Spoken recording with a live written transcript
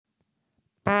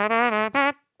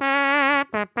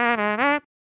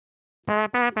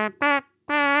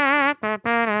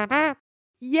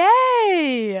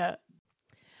Yay!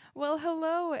 Well,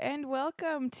 hello and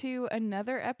welcome to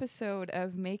another episode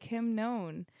of Make Him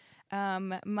Known.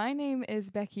 My name is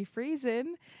Becky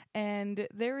Friesen, and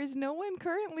there is no one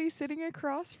currently sitting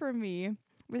across from me.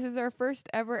 This is our first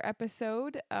ever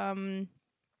episode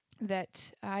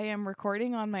that I am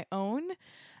recording on my own.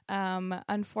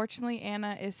 Unfortunately,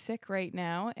 Anna is sick right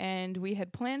now, and we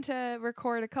had planned to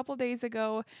record a couple days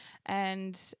ago,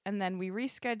 and then we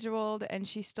rescheduled, and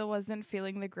she still wasn't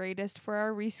feeling the greatest for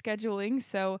our rescheduling.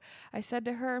 So I said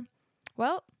to her,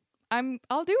 "Well,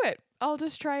 I'll do it. I'll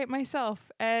just try it myself."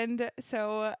 And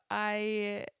so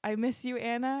I miss you,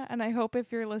 Anna, and I hope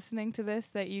if you're listening to this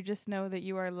that you just know that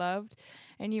you are loved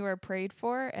and you are prayed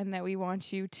for, and that we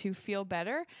want you to feel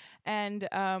better. And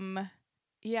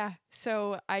yeah,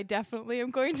 so I definitely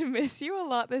am going to miss you a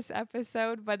lot this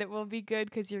episode, but it will be good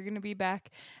because you're going to be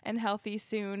back and healthy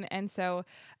soon. And so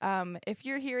if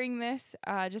you're hearing this,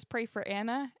 just pray for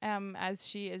Anna as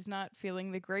she is not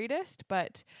feeling the greatest,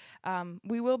 but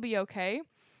we will be okay.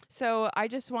 So I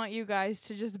just want you guys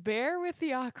to just bear with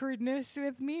the awkwardness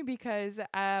with me, because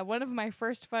one of my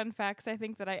first fun facts I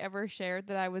think that I ever shared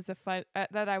that I was that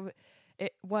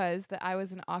I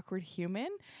was an awkward human.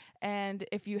 And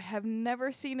if you have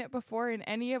never seen it before in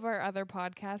any of our other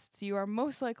podcasts, you are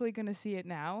most likely going to see it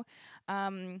now.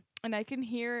 And I can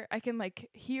hear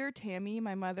Tammy,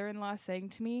 my mother-in-law, saying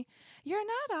to me, "You're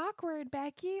not awkward,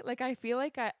 Becky." Like, I feel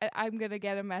like I'm going to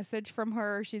get a message from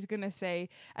her, or she's going to say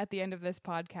at the end of this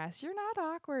podcast, "You're not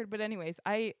awkward." But anyways,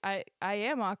 I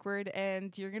am awkward,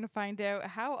 and you're going to find out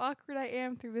how awkward I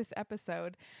am through this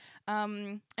episode.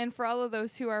 And for all of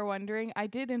those who are wondering, I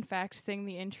did in fact sing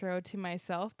the intro to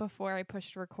myself before I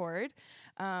pushed record,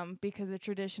 because a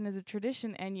tradition is a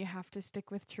tradition and you have to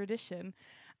stick with tradition.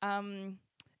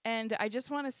 And I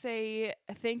just want to say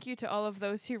thank you to all of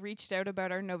those who reached out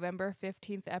about our November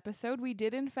 15th episode. We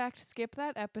did, in fact, skip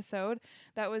that episode.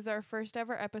 That was our first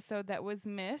ever episode that was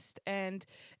missed, and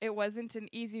it wasn't an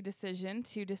easy decision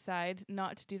to decide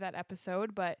not to do that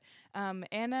episode. But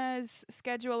Anna's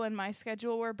schedule and my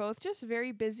schedule were both just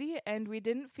very busy, and we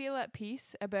didn't feel at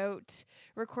peace about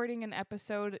recording an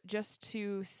episode just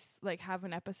to have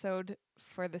an episode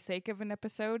for the sake of an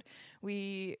episode.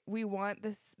 We want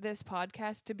this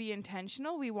podcast to be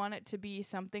intentional. We want it to be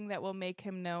something that will make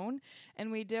him known,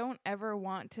 and we don't ever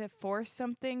want to force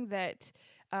something that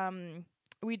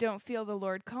we don't feel the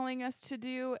Lord calling us to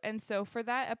do. And so for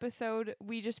that episode,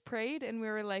 we just prayed, and we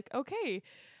were like, okay,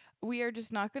 we are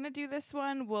just not going to do this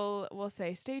one. We'll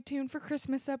say stay tuned for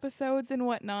Christmas episodes and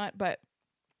whatnot, but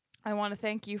I want to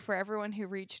thank you for everyone who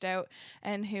reached out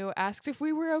and who asked if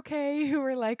we were okay, who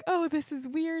were like, "Oh, this is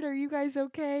weird. Are you guys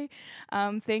okay?"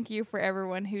 Thank you for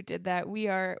everyone who did that. We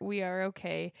are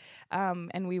okay.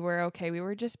 And we were okay. We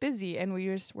were just busy, and we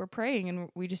just were praying, and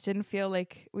we just didn't feel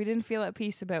at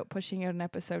peace about pushing out an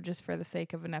episode just for the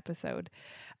sake of an episode.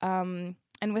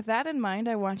 And with that in mind,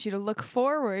 I want you to look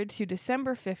forward to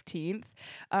December 15th.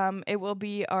 It will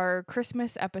be our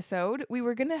Christmas episode. We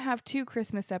were going to have 2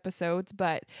 Christmas episodes,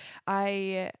 but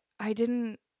I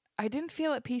didn't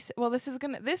feel at peace. Well, this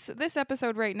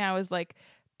episode right now is like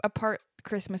a part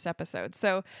Christmas episode.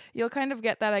 So you'll kind of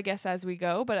get that, I guess, as we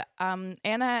go. But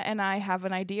Anna and I have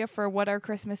an idea for what our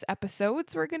Christmas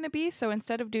episodes were going to be. So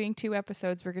instead of doing 2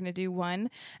 episodes, we're going to do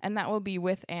 1, and that will be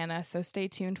with Anna. So stay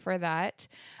tuned for that.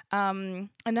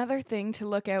 Another thing to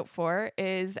look out for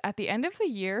is at the end of the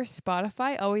year,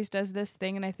 Spotify always does this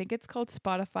thing, and I think it's called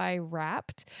Spotify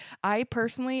Wrapped. I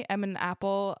personally am an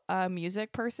Apple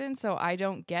Music person, so I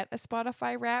don't get a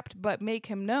Spotify Wrapped, but Make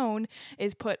Him Known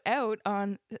is put out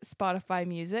on Spotify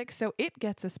Music, so it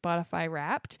gets a Spotify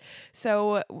Wrapped.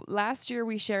 So last year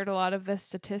we shared a lot of the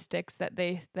statistics that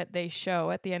they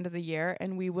show at the end of the year,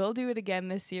 and we will do it again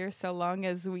this year so long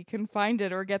as we can find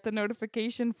it or get the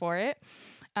notification for it.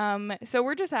 So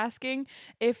we're just asking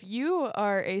if you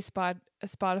are a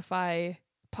Spotify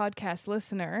podcast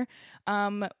listener,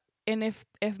 and if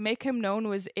Make Him Known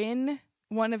was in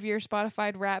one of your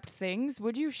Spotify Wrapped things,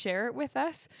 would you share it with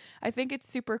us? I think it's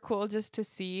super cool just to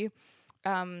see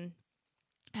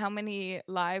how many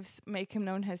lives Make Him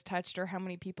Known has touched, or how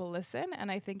many people listen.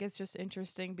 And I think it's just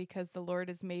interesting because the Lord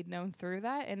is made known through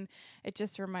that, and it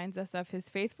just reminds us of his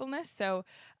faithfulness. So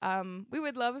we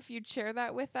would love if you'd share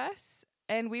that with us,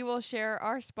 and we will share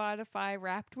our Spotify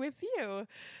Wrapped with you.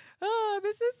 Oh,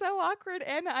 this is so awkward,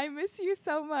 and I miss you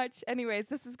so much. Anyways,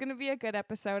 this is going to be a good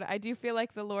episode. I do feel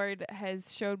like the Lord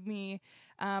has showed me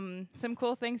some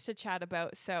cool things to chat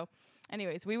about. So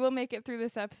Anyways, we will make it through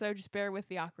this episode. Just bear with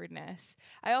the awkwardness.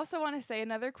 I also want to say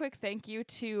another quick thank you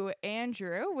to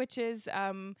Andrew, which is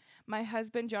my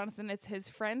husband, Jonathan. It's his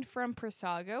friend from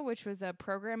Prasaga, which was a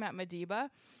program at Madiba.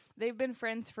 They've been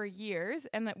friends for years,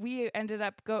 and that we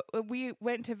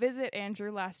went to visit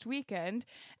Andrew last weekend,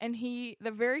 and the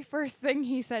very first thing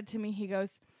he said to me, he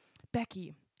goes,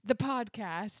 "Becky, the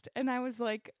podcast." And I was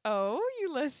like, "Oh,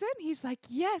 you listen?" He's like,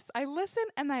 "Yes, I listen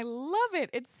and I love it.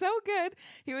 It's so good."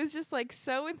 He was just like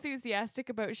so enthusiastic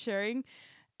about sharing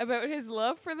about his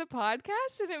love for the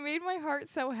podcast, and it made my heart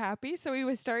so happy. So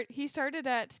he started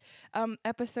at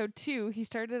episode 2. He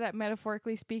started at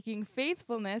Metaphorically Speaking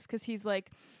Faithfulness, because he's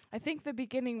like, I think the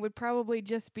beginning would probably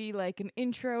just be like an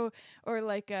intro or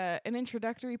like an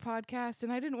introductory podcast,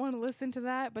 and I didn't want to listen to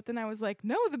that. But then I was like,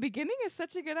 no, the beginning is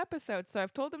such a good episode. So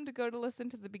I've told him to go to listen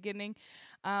to the beginning.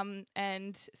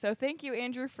 And so thank you,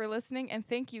 Andrew, for listening, and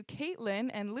thank you, Caitlin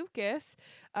and Lucas,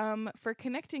 for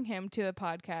connecting him to the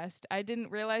podcast. I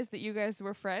didn't realize that you guys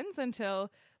were friends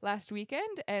until last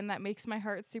weekend, and that makes my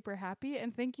heart super happy.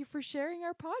 And thank you for sharing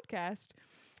our podcast.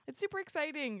 It's super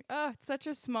exciting. Oh, it's such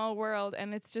a small world,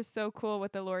 and it's just so cool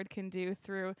what the Lord can do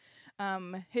through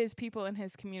his people and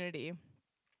his community.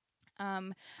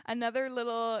 Another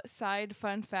little side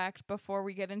fun fact before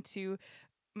we get into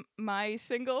my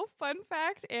single fun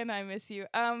fact, and I miss you.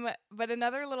 But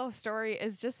another little story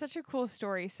is just such a cool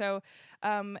story. So,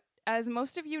 as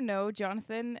most of you know,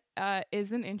 Jonathan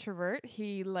is an introvert.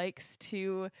 He likes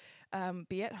to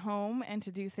be at home and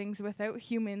to do things without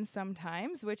humans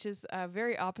sometimes, which is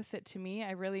very opposite to me.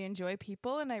 I really enjoy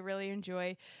people, and I really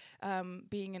enjoy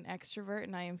being an extrovert,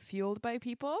 and I am fueled by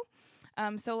people.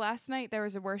 So last night there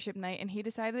was a worship night, and he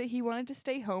decided that he wanted to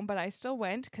stay home, but I still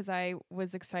went because I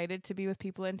was excited to be with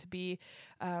people and to be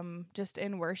just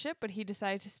in worship, but he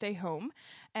decided to stay home.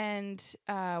 And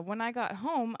when I got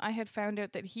home, I had found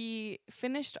out that he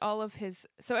finished all of his,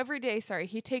 so every day,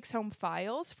 he takes home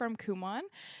files from Kumon,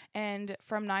 and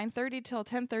from 9:30 till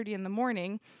 10:30 in the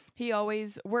morning, he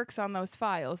always works on those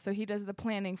files. So he does the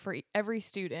planning for every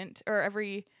student, or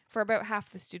for about half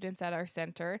the students at our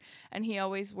center, and he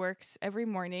always works every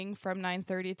morning from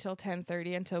 9:30 till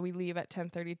 10:30 until we leave at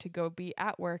 10:30 to go be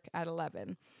at work at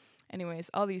 11. Anyways,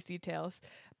 all these details.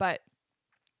 But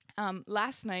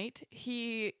last night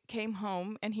he came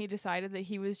home and he decided that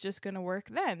he was just going to work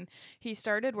then. He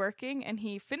started working and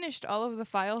he finished all of the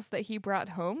files that he brought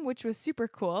home, which was super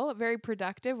cool, very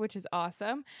productive, which is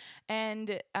awesome.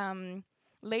 And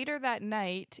later that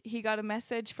night, he got a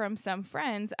message from some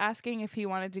friends asking if he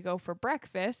wanted to go for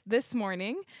breakfast this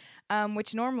morning,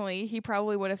 which normally he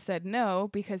probably would have said no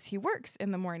because he works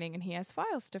in the morning and he has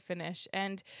files to finish.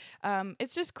 And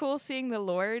it's just cool seeing the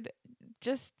Lord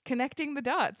just connecting the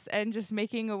dots and just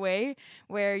making a way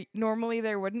where normally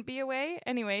there wouldn't be a way.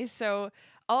 Anyway, so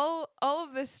all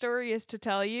of this story is to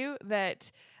tell you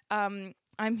that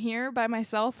I'm here by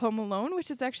myself, home alone, which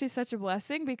is actually such a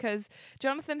blessing because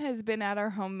Jonathan has been at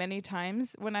our home many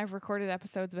times when I've recorded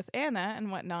episodes with Anna and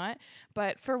whatnot.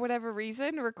 But for whatever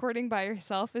reason, recording by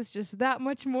yourself is just that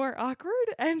much more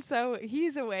awkward. And so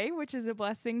he's away, which is a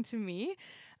blessing to me.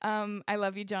 I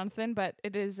love you, Jonathan, but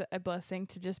it is a blessing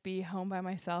to just be home by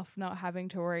myself, not having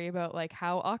to worry about like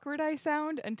how awkward I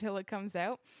sound until it comes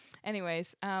out.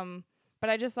 Anyways, but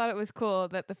I just thought it was cool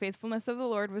that the faithfulness of the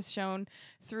Lord was shown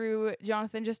through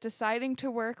Jonathan just deciding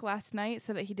to work last night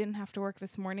so that he didn't have to work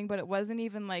this morning, but it wasn't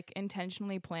even like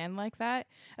intentionally planned like that,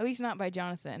 at least not by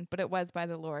Jonathan, but it was by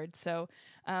the Lord. So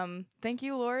thank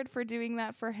you, Lord, for doing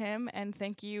that for him, and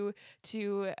thank you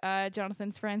to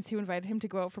Jonathan's friends who invited him to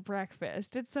go out for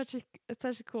breakfast. It's such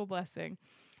a cool blessing.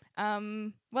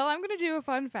 Well, I'm going to do a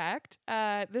fun fact.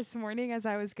 This morning as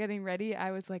I was getting ready,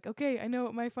 I was like, okay, I know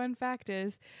what my fun fact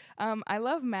is. I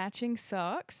love matching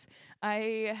socks.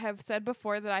 I have said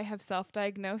before that I have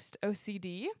self-diagnosed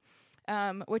OCD,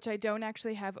 which I don't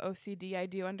actually have OCD. I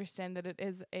do understand that it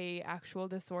is a actual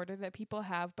disorder that people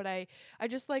have, but I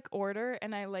just like order,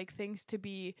 and I like things to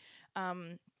be,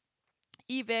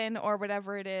 even or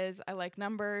whatever it is. I like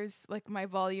numbers, like my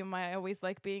volume. I always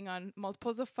like being on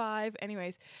multiples of 5.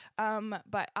 Anyways,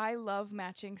 but I love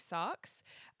matching socks.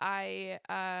 I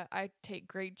take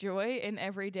great joy in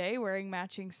every day wearing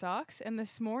matching socks. And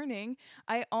this morning,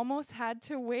 I almost had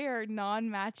to wear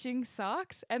non-matching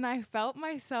socks, and I felt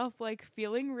myself like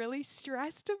feeling really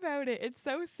stressed about it. It's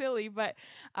so silly, but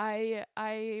I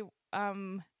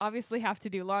obviously have to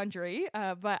do laundry,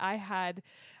 but I had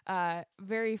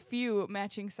very few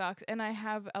matching socks, and I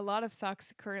have a lot of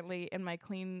socks currently in my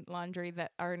clean laundry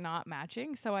that are not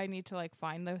matching, so I need to like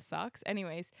find those socks.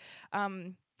 Anyways,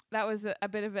 that was a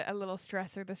bit of a little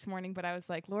stressor this morning, but I was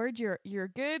like, Lord, you're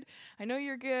good. I know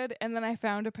you're good. And then I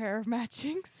found a pair of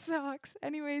matching socks.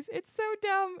 Anyways, it's so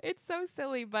dumb. It's so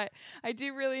silly, but I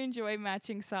do really enjoy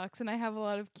matching socks, and I have a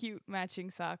lot of cute matching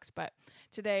socks. But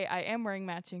today I am wearing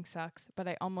matching socks, but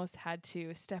I almost had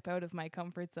to step out of my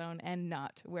comfort zone and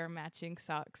not wear matching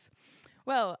socks.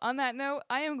 Well, on that note,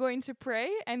 I am going to pray,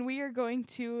 and we are going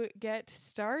to get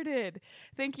started.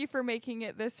 Thank you for making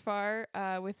it this far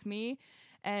with me,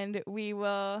 and we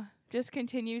will just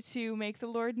continue to make the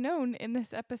Lord known in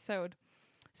this episode.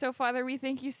 So, Father, we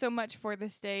thank you so much for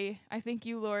this day. I thank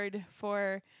you, Lord,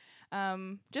 for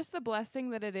just the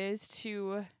blessing that it is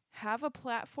to have a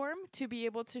platform to be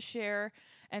able to share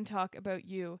and talk about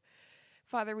you.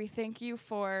 Father, we thank you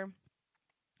for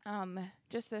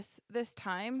just this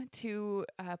time to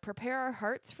prepare our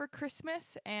hearts for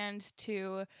Christmas and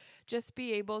to just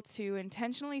be able to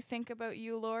intentionally think about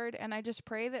you, Lord. And I just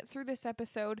pray that through this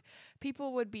episode,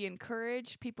 people would be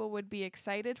encouraged, people would be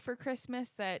excited for Christmas,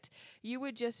 that you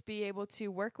would just be able to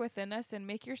work within us and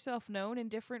make yourself known in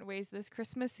different ways this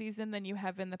Christmas season than you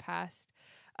have in the past.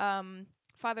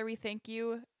 Father, we thank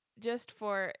you just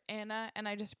for Anna, and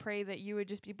I just pray that you would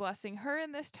just be blessing her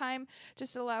in this time.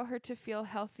 Just allow her to feel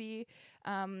healthy,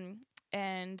 and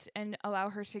allow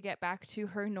her to get back to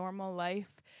her normal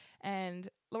life. And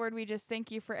Lord, we just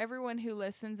thank you for everyone who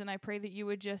listens, and I pray that you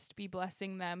would just be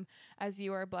blessing them as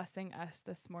you are blessing us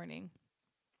this morning.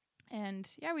 And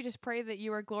yeah, we just pray that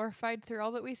you are glorified through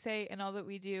all that we say and all that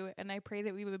we do. And I pray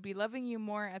that we would be loving you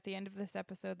more at the end of this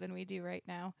episode than we do right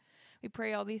now. We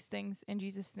pray all these things in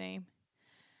Jesus' name.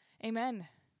 Amen.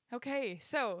 Okay,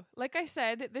 so like I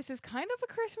said, this is kind of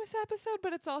a Christmas episode,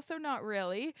 but it's also not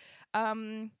really. But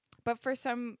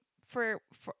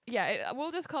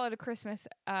we'll just call it a Christmas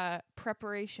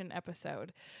preparation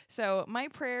episode. So my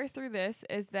prayer through this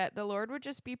is that the Lord would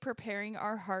just be preparing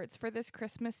our hearts for this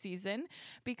Christmas season,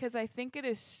 because I think it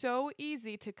is so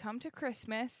easy to come to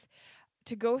Christmas,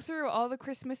 to go through all the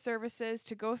Christmas services,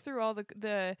 to go through all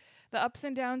the ups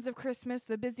and downs of Christmas,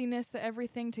 the busyness, the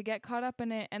everything, to get caught up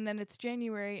in it, and then it's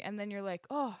January, and then you're like,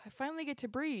 oh, I finally get to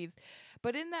breathe.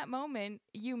 But in that moment,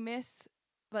 you miss,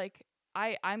 like,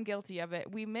 I'm guilty of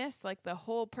it. We miss, like, the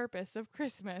whole purpose of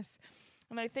Christmas.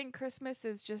 And I think Christmas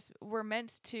is just, we're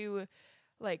meant to,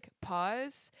 like,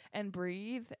 pause and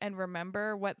breathe and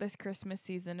remember what this Christmas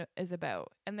season is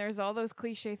about. And there's all those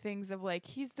cliche things of like,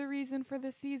 he's the reason for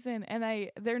the season. And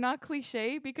they're not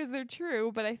cliche because they're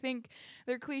true, but I think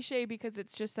they're cliche because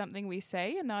it's just something we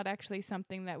say and not actually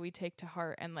something that we take to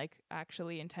heart and like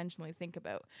actually intentionally think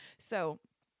about. So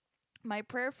my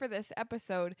prayer for this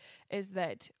episode is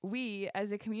that we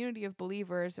as a community of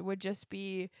believers would just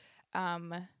be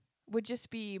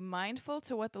mindful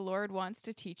to what the Lord wants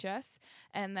to teach us,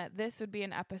 and that this would be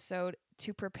an episode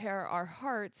to prepare our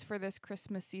hearts for this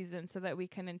Christmas season so that we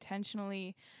can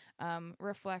intentionally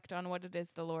reflect on what it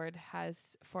is the Lord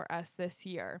has for us this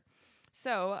year.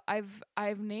 So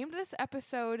I've named this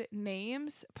episode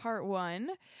Names Part 1,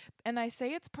 and I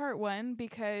say it's Part 1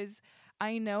 because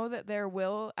I know that there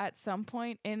will at some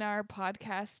point in our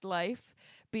podcast life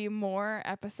be more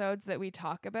episodes that we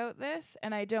talk about this,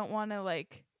 and I don't want to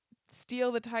like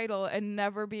steal the title and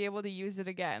never be able to use it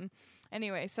again.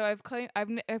 Anyway, so I've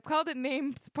called it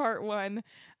Names Part 1,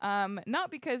 not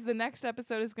because the next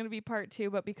episode is going to be Part 2,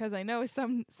 but because I know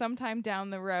sometime down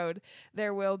the road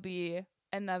there will be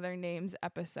another Names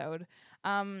episode.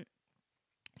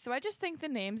 So I just think the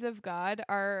names of God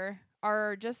are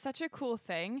just such a cool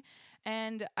thing.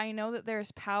 And I know that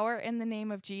there's power in the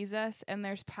name of Jesus, and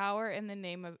there's power in the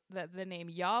name of the name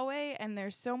Yahweh, and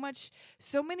there's so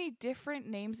many different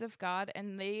names of God,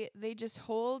 and they just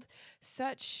hold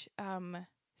such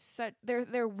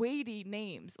they're weighty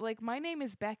names. Like my name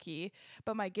is Becky,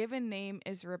 but my given name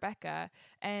is Rebecca,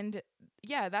 and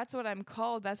yeah, that's what I'm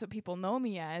called. That's what people know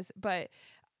me as. But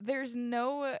there's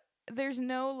no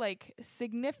like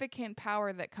significant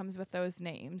power that comes with those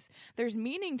names. There's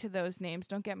meaning to those names,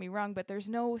 don't get me wrong, but there's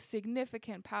no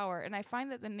significant power. And I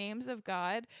find that the names of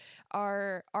God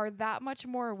are that much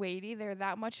more weighty. They're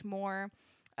that much more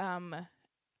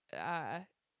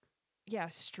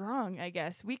strong, I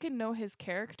guess. We can know his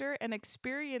character and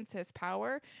experience his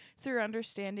power through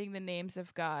understanding the names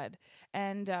of God.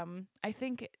 And I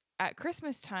think at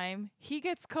Christmas time, he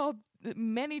gets called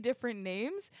many different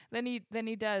names than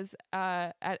he does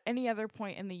at any other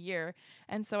point in the year.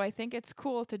 And so I think it's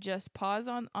cool to just pause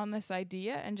on this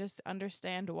idea and just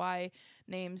understand why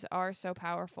names are so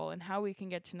powerful and how we can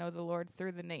get to know the Lord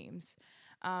through the names.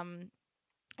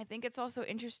 I think it's also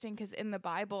interesting because in the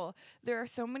Bible, there are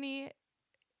so many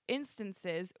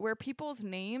instances where people's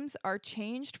names are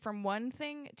changed from one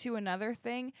thing to another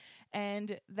thing,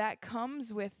 and that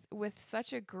comes with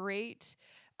such a great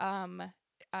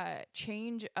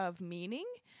change of meaning.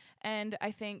 And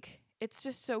I think it's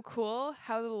just so cool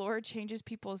how the Lord changes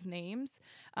people's names.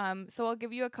 So I'll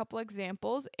give you a couple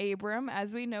examples. Abram,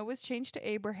 as we know, was changed to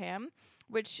Abraham,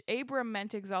 which Abram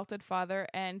meant exalted father,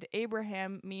 and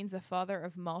Abraham means a father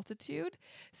of multitude.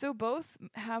 So both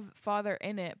have father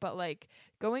in it, but like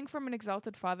going from an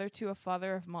exalted father to a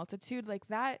father of multitude, like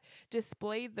that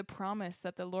displayed the promise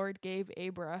that the Lord gave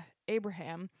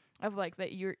Abraham of like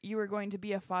that you were going to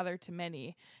be a father to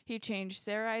many. He changed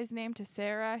Sarai's name to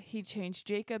Sarah. He changed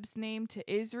Jacob's name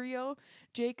to Israel.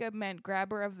 Jacob meant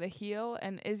grabber of the heel,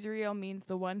 and Israel means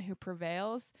the one who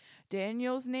prevails.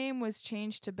 Daniel's name was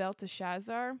changed to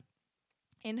Belteshazzar.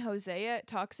 In Hosea, it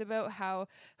talks about how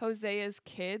Hosea's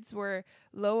kids were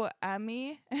Lo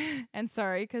Ami, and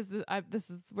sorry, because this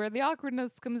is where the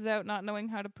awkwardness comes out, not knowing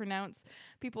how to pronounce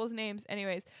people's names.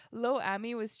 Anyways, Lo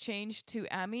Ami was changed to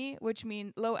Ami, which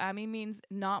Lo Ami means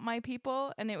not my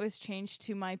people, and it was changed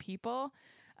to my people.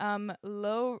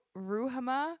 Lo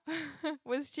Ruhama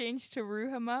was changed to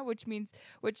Ruhama,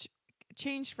 which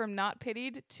changed from not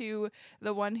pitied to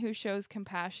the one who shows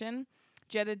compassion.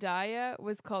 Jedediah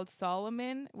was called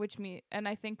Solomon, which and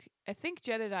I think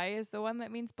Jedediah is the one that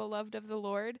means beloved of the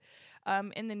Lord.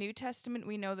 In the New Testament,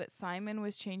 we know that Simon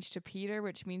was changed to Peter,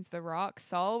 which means the rock.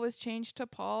 Saul was changed to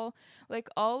Paul. Like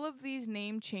all of these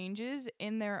name changes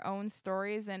in their own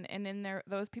stories and in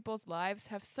those people's lives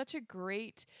have such a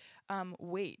great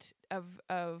weight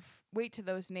to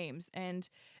those names. And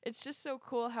it's just so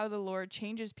cool how the Lord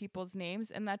changes people's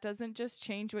names, and that doesn't just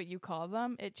change what you call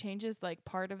them, it changes like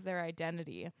part of their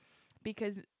identity.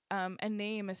 Because a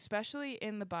name, especially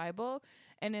in the Bible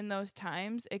and in those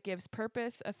times, it gives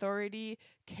purpose, authority,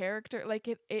 character. Like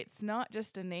it's not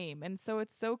just a name. And so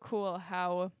it's so cool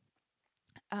how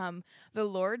the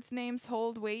Lord's names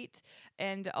hold weight,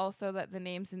 and also that the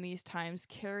names in these times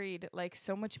carried like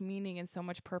so much meaning and so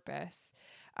much purpose.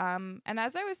 And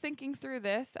as I was thinking through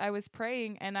this, I was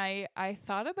praying, and I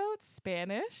thought about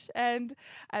Spanish. And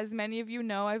as many of you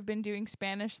know, I've been doing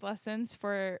Spanish lessons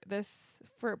for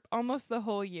almost the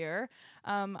whole year.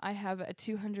 I have a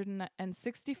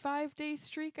 265-day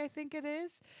streak, I think it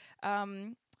is.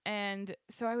 And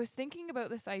so I was thinking about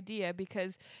this idea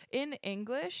because in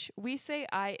English, we say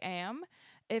I am,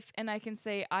 and I can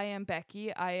say I am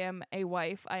Becky, I am a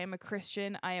wife, I am a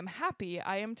Christian, I am happy,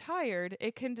 I am tired.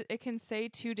 It can say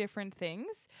two different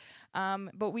things,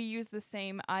 but we use the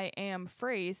same I am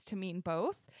phrase to mean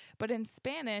both. But in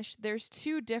Spanish, there's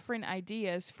two different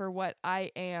ideas for what I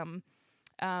am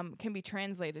can be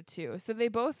translated to. So they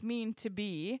both mean to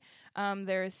be.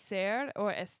 There is ser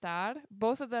or estar.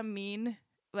 Both of them mean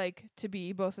like to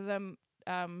be. Both of them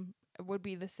would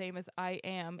be the same as I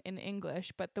am in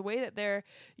English, but the way that they're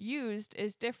used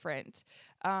is different.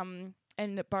 And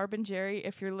Barb and Jerry,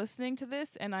 if you're listening to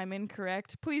this and I'm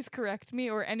incorrect, please correct me,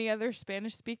 or any other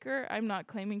Spanish speaker. I'm not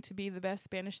claiming to be the best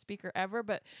Spanish speaker ever,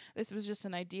 but this was just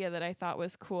an idea that I thought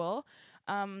was cool.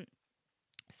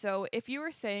 So if you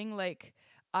were saying like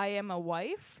I am a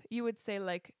wife, you would say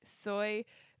like soy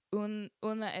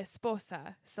una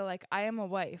esposa. So like I am a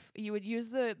wife. You would use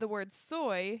the word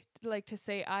soy like to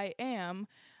say I am,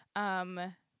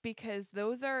 because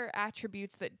those are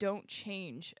attributes that don't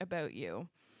change about you.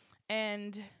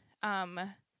 And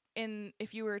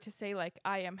if you were to say like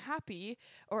I am happy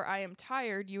or I am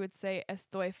tired, you would say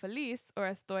estoy feliz or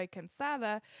estoy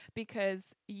cansada,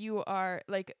 because you are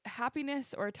like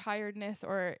happiness or tiredness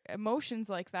or emotions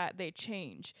like that, they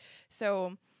change.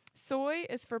 So soy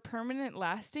is for permanent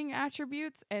lasting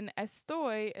attributes, and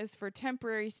estoy is for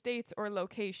temporary states or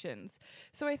locations.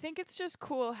 So I think it's just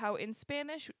cool how in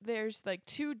Spanish there's like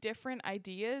two different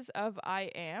ideas of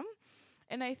I am.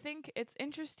 And I think it's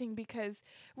interesting because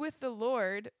with the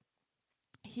Lord,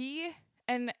 he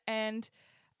and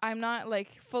I'm not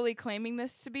like fully claiming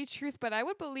this to be truth, but I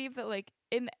would believe that like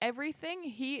in everything,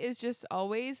 he is just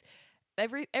always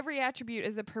every attribute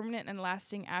is a permanent and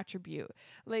lasting attribute.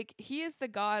 Like he is the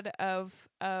God of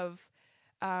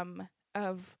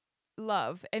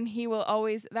love, and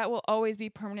that will always be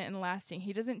permanent and lasting.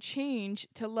 He doesn't change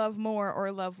to love more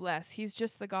or love less. He's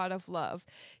just the God of love.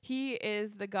 He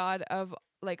is the God of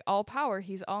like all power.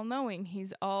 He's all knowing.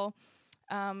 He's all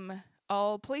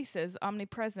places,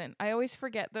 omnipresent. I always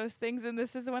forget those things, and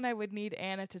this is when I would need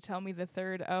Anna to tell me the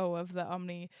third O of the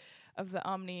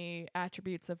omni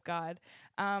attributes of God.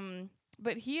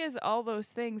 But he is all those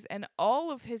things, and all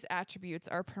of his attributes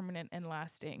are permanent and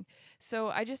lasting. So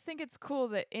I just think it's cool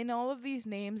that in all of these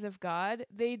names of God,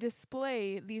 they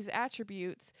display these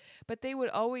attributes, but they would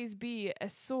always be a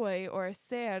soy or a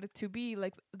ser, to be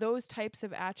like those types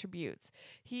of attributes.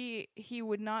 He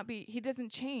would not be, he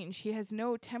doesn't change. He has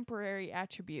no temporary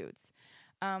attributes.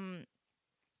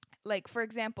 Like, for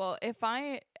example, if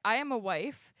I am a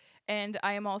wife and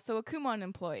I am also a Kumon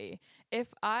employee.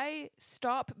 If I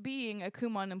stop being a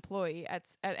Kumon employee at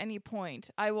any point,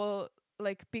 I will,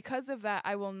 like, because of that,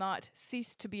 I will not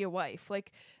cease to be a wife.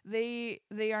 Like, they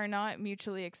are not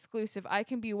mutually exclusive. I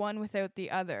can be one without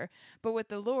the other. But with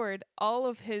the Lord, all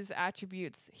of his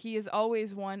attributes, he is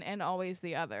always one and always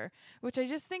the other, which I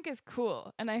just think is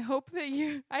cool. And I hope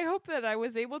that I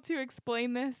was able to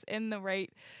explain this in the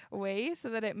right way so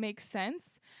that it makes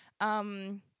sense.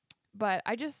 But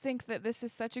I just think that this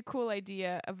is such a cool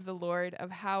idea of the Lord, of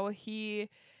how he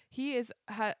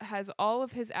has all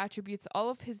of his attributes, all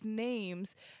of his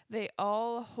names. They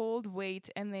all hold weight,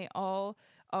 and they all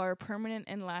are permanent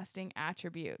and lasting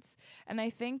attributes. And I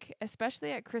think,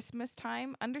 especially at Christmas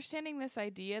time, understanding this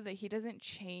idea that he doesn't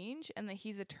change and that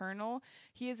he's eternal,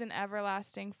 he is an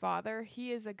everlasting Father,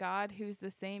 he is a God who's the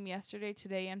same yesterday,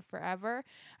 today, and forever.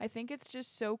 I think it's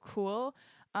just so cool.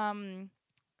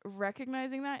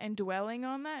 Recognizing that and dwelling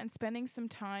on that and spending some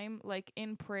time like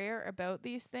in prayer about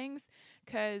these things,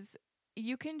 because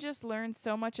you can just learn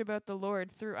so much about the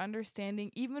Lord through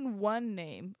understanding even one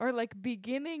name, or like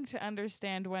beginning to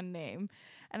understand one name.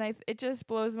 And it just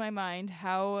blows my mind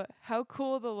how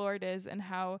cool the Lord is, and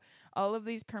how all of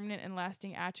these permanent and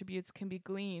lasting attributes can be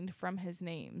gleaned from his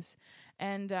names.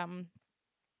 And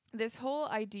this whole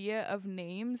idea of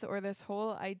names, or this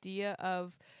whole idea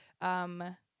of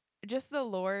just the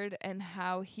Lord and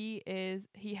how he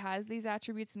has these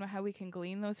attributes and how we can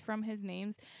glean those from his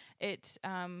names. A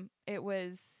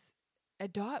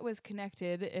dot was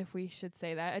connected, if we should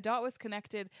say that. A dot was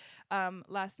connected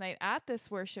last night at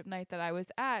this worship night that I was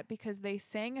at, because they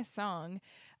sang a song,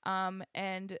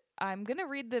 and I'm going to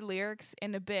read the lyrics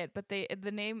in a bit, but the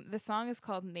song is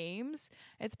called Names.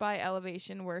 It's by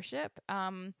Elevation Worship.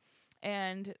 And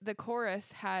the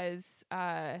chorus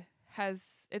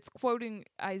it's quoting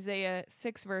Isaiah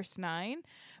 6 verse 9,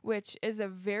 which is a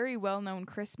very well-known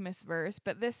Christmas verse,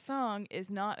 but this song is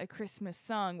not a Christmas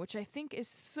song, which I think is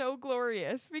so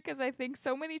glorious, because I think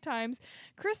so many times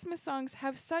Christmas songs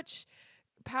have such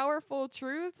powerful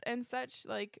truths and such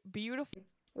like beautiful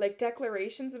like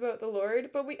declarations about the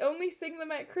Lord, but we only sing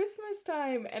them at Christmas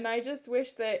time, and I just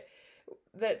wish that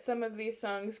some of these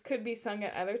songs could be sung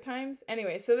at other times.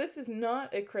 Anyway, so this is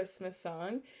not a Christmas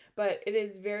song, but it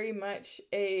is very much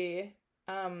a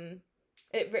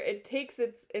it takes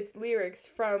its lyrics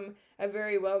from a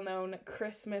very well-known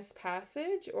Christmas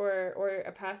passage, or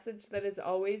a passage that is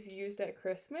always used at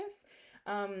Christmas,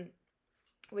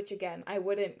 which again, I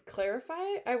wouldn't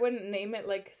name it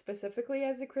like specifically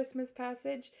as a Christmas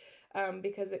passage,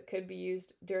 because it could be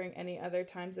used during any other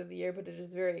times of the year, but it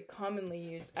is very commonly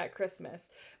used at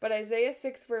Christmas. But Isaiah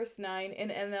 6 verse 9 in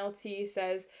NLT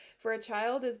says, "For a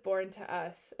child is born to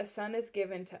us, a son is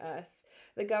given to us.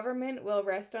 The government will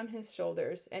rest on his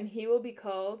shoulders, and he will be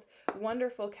called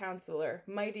Wonderful Counselor,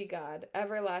 Mighty God,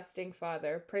 Everlasting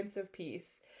Father, Prince of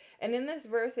Peace." And in this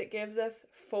verse, it gives us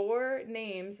 4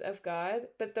 names of God,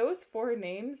 but those 4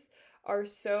 names are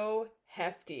so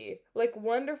hefty. Like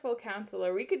Wonderful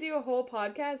Counselor. We could do a whole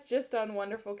podcast just on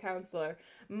Wonderful Counselor.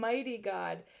 Mighty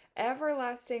God,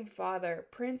 Everlasting Father,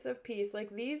 Prince of Peace. Like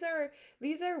these are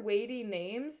weighty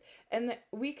names, and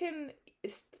we can,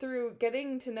 through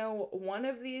getting to know one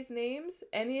of these names,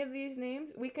 any of these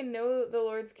names, we can know the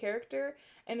Lord's character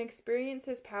and experience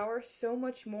his power so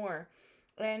much more.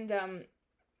 And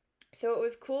so it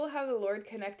was cool how the Lord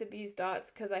connected these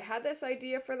dots, because I had this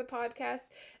idea for the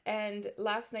podcast, and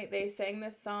last night they sang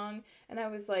this song, and I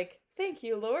was like, thank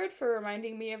you, Lord, for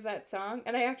reminding me of that song.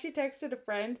 And I actually texted a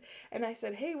friend, and I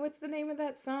said, hey, what's the name of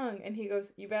that song? And he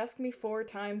goes, you've asked me 4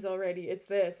 times already. It's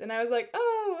this. And I was like,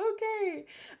 oh, okay.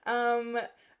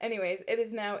 Anyways, it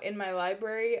is now in my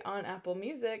library on Apple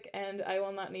Music, and I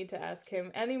will not need to ask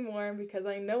him anymore, because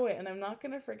I know it, and I'm not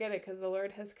going to forget it, because the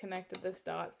Lord has connected this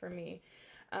dot for me.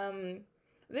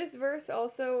 This verse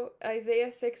also,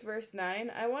 Isaiah 6 verse 9,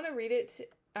 I want to read it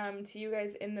to you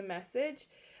guys in the Message.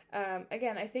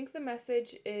 Again, I think the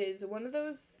Message is one of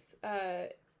those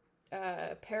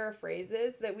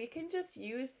paraphrases that we can just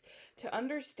use to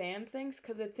understand things,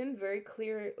 because it's in very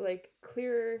clear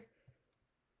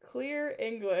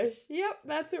English. Yep,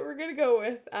 that's what we're gonna go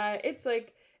with.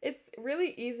 It's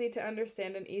really easy to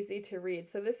understand and easy to read.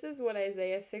 So this is what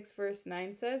Isaiah 6 verse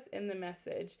 9 says in the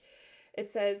Message. it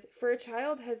says, "For a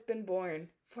child has been born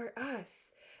for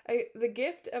us, the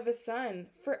gift of a son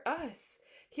for us.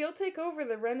 He'll take over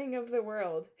the running of the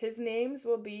world. His names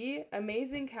will be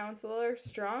Amazing Counselor,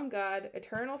 Strong God,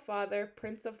 Eternal Father,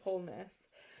 Prince of Wholeness."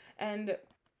 And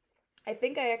I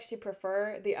think I actually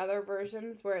prefer the other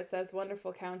versions where it says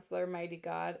Wonderful Counselor, Mighty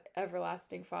God,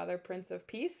 Everlasting Father, Prince of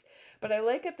Peace. But I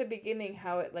like at the beginning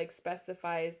how it like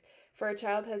specifies, "For a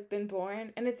child has been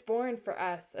born, and it's born for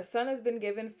us. A son has been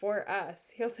given for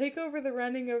us. He'll take over the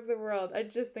running of the world." I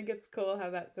just think it's cool how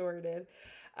that's worded.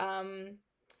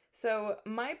 So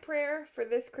my prayer for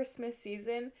this Christmas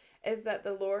season is that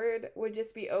the Lord would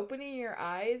just be opening your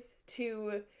eyes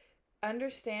to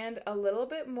understand a little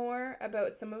bit more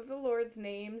about some of the Lord's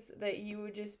names, that you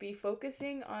would just be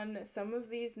focusing on some of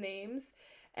these names.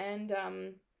 And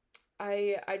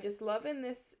I just love in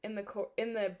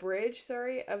the bridge,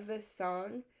 of this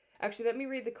song. Actually, let me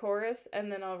read the chorus and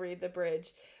then I'll read the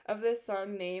bridge of this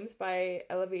song, Names by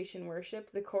Elevation Worship.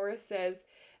 The chorus says,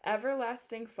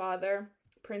 "Everlasting Father,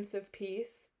 Prince of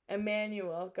Peace,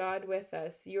 Emmanuel, God with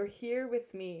us, you're here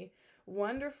with me.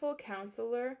 Wonderful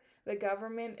Counselor, the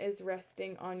government is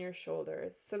resting on your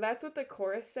shoulders." So that's what the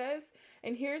chorus says.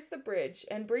 And here's the bridge.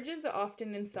 And bridges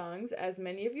often in songs, as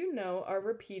many of you know, are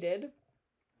repeated.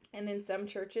 And in some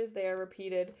churches, they are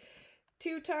repeated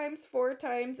 2 times, 4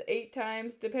 times, 8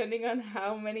 times, depending on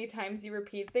how many times you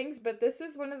repeat things. But this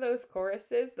is one of those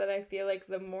choruses that I feel like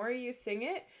the more you sing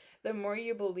it, the more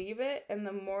you believe it, and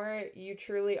the more you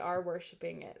truly are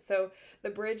worshiping it. So the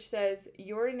bridge says,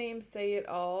 "Your names say it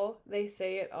all, they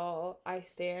say it all, I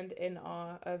stand in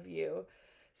awe of you."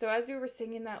 So as we were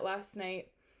singing that last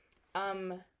night,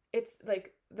 it's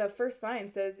like the first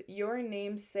line says, "Your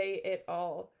names say it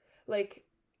all." Like,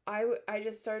 I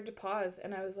just started to pause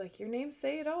and I was like, "Your names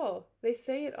say it all. They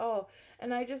say it all."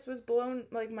 And I just was blown,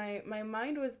 like my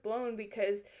mind was blown,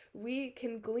 because we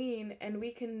can glean and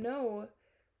we can know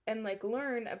and like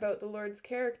learn about the Lord's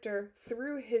character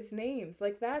through his names.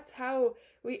 Like, that's how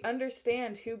we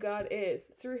understand who God is,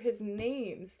 through his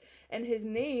names, and his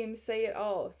names say it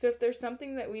all. So if there's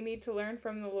something that we need to learn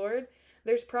from the Lord,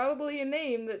 there's probably a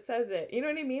name that says it. You know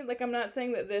what I mean? Like, I'm not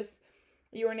saying that this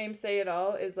 "Your name say it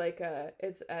all" is like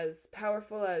it's as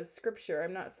powerful as scripture.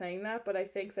 I'm not saying that, but I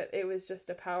think that it was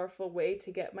just a powerful way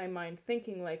to get my mind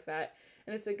thinking like that.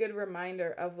 And it's a good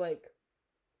reminder of like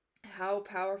how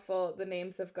powerful the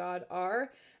names of God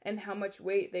are and how much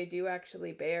weight they do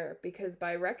actually bear. Because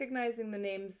by recognizing the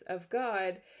names of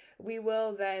God, we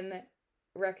will then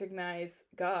recognize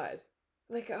God.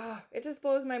 Like, it just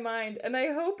blows my mind. And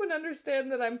I hope and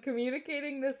understand that I'm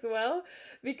communicating this well,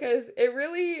 because it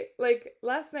really, like,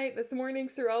 last night, this morning,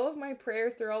 through all of my prayer,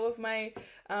 through all of my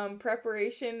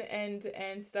preparation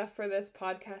and stuff for this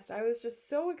podcast, I was just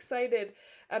so excited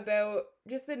about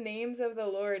just the names of the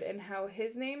Lord and how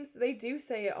his names, they do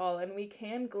say it all. And we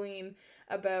can glean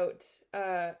about,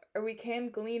 or we can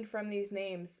glean from these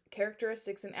names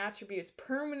characteristics and attributes,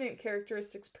 permanent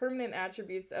characteristics, permanent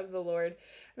attributes of the Lord.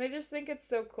 And I just think it's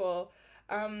so cool.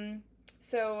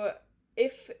 So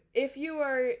if you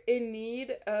are in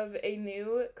need of a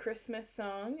new Christmas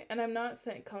song, and I'm not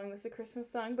calling this a Christmas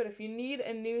song, but if you need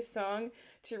a new song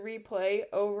to replay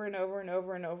over and over and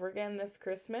over and over again this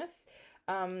Christmas,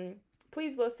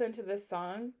 please listen to this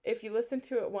song. If you listen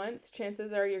to it once,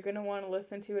 chances are you're going to want to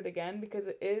listen to it again, because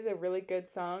it is a really good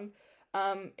song.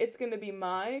 It's going to be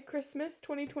my Christmas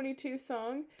 2022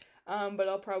 song, but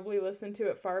I'll probably listen to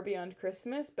it far beyond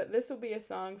Christmas. But this will be a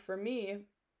song for me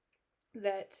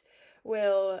that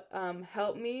will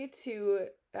help me to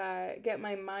get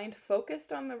my mind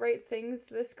focused on the right things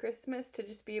this Christmas, to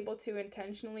just be able to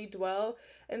intentionally dwell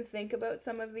and think about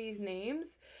some of these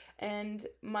names. And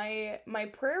my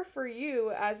prayer for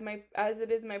you, as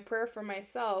it is my prayer for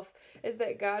myself, is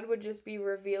that God would just be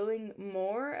revealing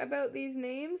more about these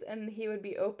names, and he would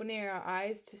be opening our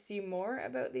eyes to see more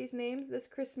about these names this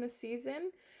Christmas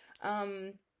season.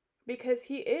 Because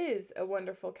he is a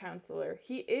wonderful counselor.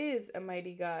 He is a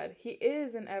mighty God. He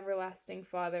is an everlasting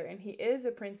Father, and he is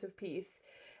a Prince of Peace.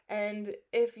 And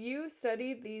if you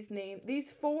studied these names,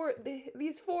 these four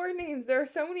names, there are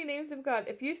so many names of God.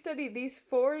 If you study these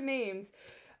 4 names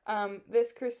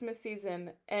this Christmas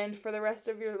season and for the rest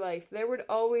of your life, there would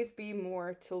always be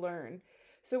more to learn.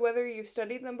 So whether you've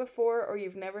studied them before or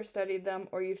you've never studied them,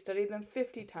 or you've studied them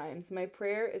 50 times, my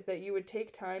prayer is that you would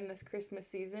take time this Christmas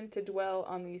season to dwell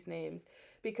on these names.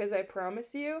 Because I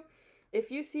promise you, if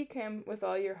you seek him with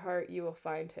all your heart, you will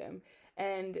find him.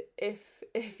 And if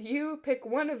you pick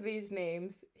one of these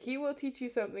names, he will teach you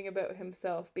something about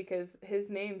himself, because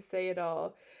his names say it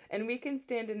all. And we can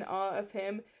stand in awe of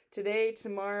him today,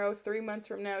 tomorrow, 3 months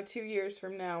from now, 2 years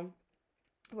from now.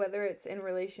 whether it's in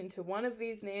relation to one of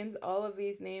these names, all of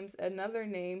these names, another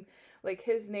name, like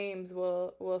his names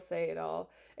will say it all.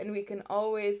 And we can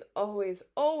always, always,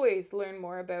 always learn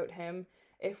more about him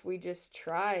if we just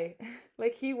try.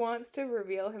 Like he wants to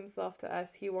reveal himself to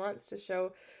us. He wants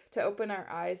to open our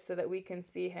eyes so that we can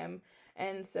see him.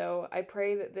 And so I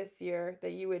pray that this year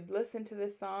that you would listen to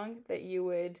this song, that you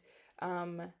would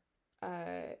um,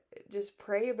 uh, just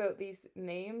pray about these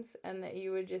names, and that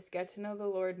you would just get to know the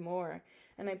Lord more.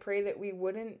 And I pray that we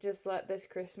wouldn't just let this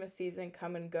Christmas season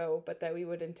come and go, but that we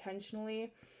would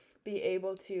intentionally be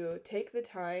able to take the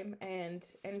time and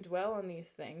dwell on these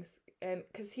things. And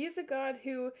because he's a God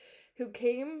who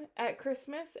came at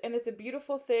Christmas, and it's a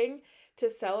beautiful thing to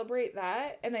celebrate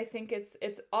that. And I think it's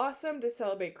awesome to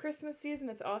celebrate Christmas season.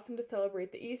 It's awesome to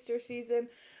celebrate the Easter season.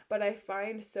 But I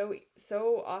find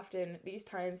so often these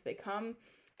times they come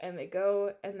and they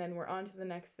go, and then we're on to the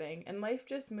next thing. And life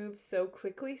just moves so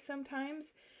quickly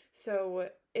sometimes. So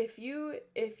if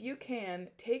you can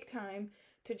take time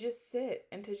to just sit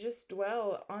and to just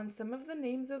dwell on some of the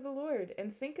names of the Lord,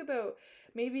 and think about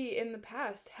maybe in the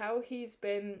past how he's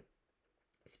been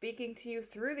speaking to you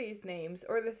through these names,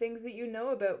 or the things that you know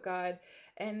about God,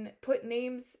 and put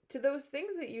names to those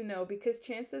things that you know, because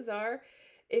chances are,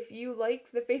 if you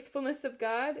like the faithfulness of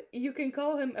God, you can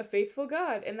call him a faithful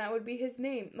God, and that would be his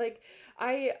name. Like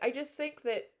I just think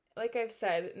that, like I've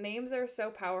said, names are so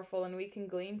powerful, and we can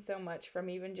glean so much from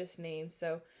even just names.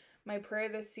 So my prayer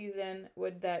this season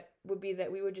would be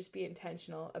that we would just be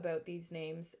intentional about these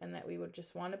names, and that we would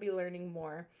just want to be learning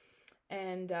more.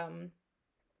 And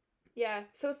yeah,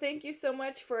 so thank you so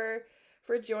much for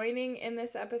joining in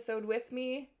this episode with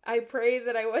me. I pray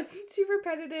that I wasn't too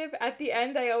repetitive. At the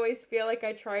end, I always feel like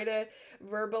I try to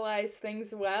verbalize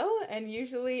things well, and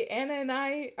usually Anna and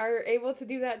I are able to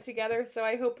do that together. So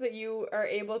I hope that you are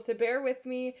able to bear with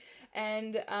me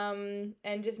and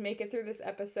just make it through this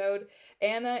episode.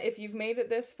 Anna, if you've made it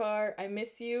this far, I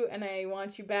miss you, and I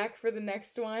want you back for the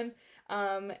next one.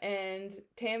 And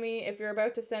Tammy, if you're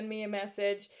about to send me a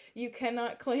message, you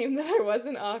cannot claim that I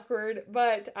wasn't awkward,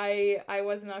 but I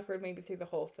wasn't awkward maybe through the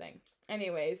whole thing.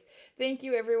 Anyways, thank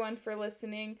you everyone for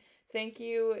listening. Thank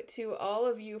you to all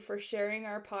of you for sharing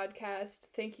our podcast.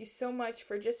 Thank you so much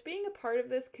for just being a part of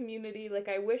this community. Like,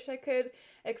 I wish I could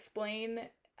explain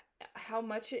how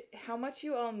much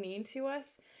you all mean to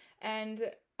us.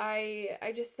 And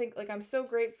I just think, like, I'm so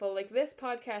grateful. Like, this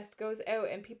podcast goes out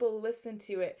and people listen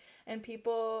to it, and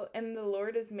the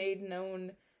Lord is made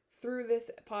known through this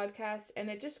podcast, and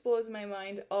it just blows my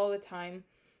mind all the time.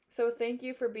 So thank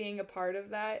you for being a part of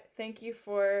that. Thank you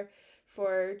for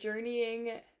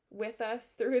journeying with us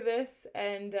through this,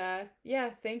 and yeah,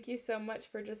 thank you so much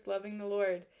for just loving the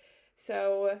Lord.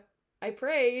 So I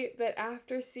pray that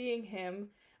after seeing him,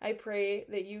 I pray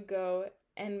that you go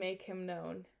and make him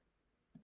known.